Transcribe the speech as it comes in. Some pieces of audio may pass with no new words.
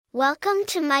Welcome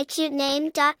to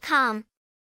mycutename.com.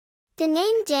 The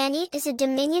name Danny is a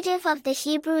diminutive of the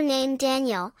Hebrew name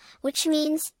Daniel, which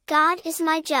means, God is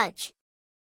my judge.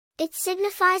 It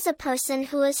signifies a person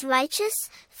who is righteous,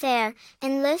 fair,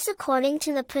 and lives according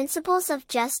to the principles of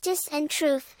justice and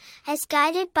truth, as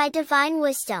guided by divine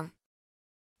wisdom.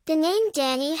 The name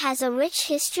Danny has a rich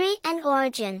history and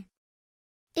origin.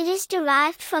 It is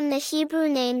derived from the Hebrew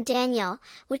name Daniel,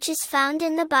 which is found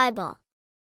in the Bible.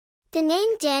 The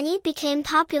name Danny became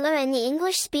popular in the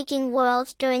English-speaking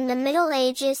world during the Middle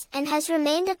Ages and has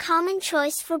remained a common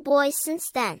choice for boys since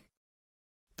then.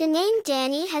 The name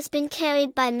Danny has been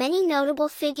carried by many notable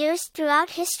figures throughout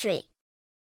history.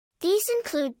 These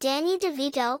include Danny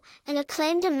DeVito, an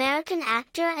acclaimed American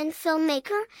actor and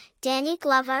filmmaker, Danny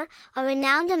Glover, a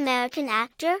renowned American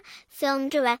actor, film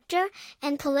director,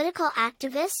 and political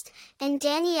activist, and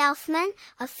Danny Elfman,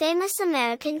 a famous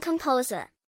American composer.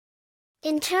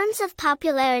 In terms of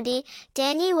popularity,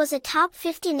 Danny was a top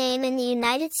 50 name in the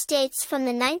United States from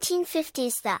the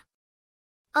 1950s.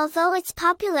 Although its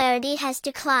popularity has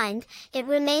declined, it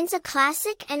remains a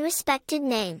classic and respected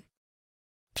name.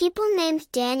 People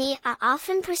named Danny are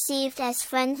often perceived as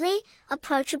friendly,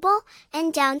 approachable,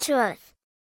 and down-to-earth.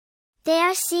 They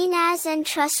are seen as and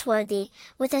trustworthy,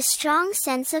 with a strong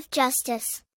sense of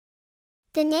justice.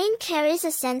 The name carries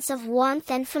a sense of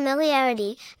warmth and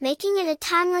familiarity, making it a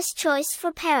timeless choice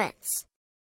for parents.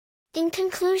 In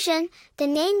conclusion, the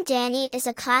name Danny is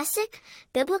a classic,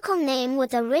 biblical name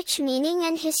with a rich meaning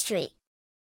and history.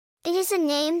 It is a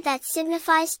name that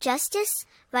signifies justice,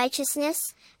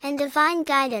 righteousness, and divine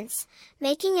guidance,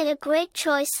 making it a great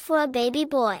choice for a baby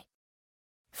boy.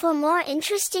 For more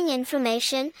interesting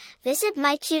information, visit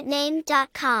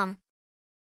mycutename.com.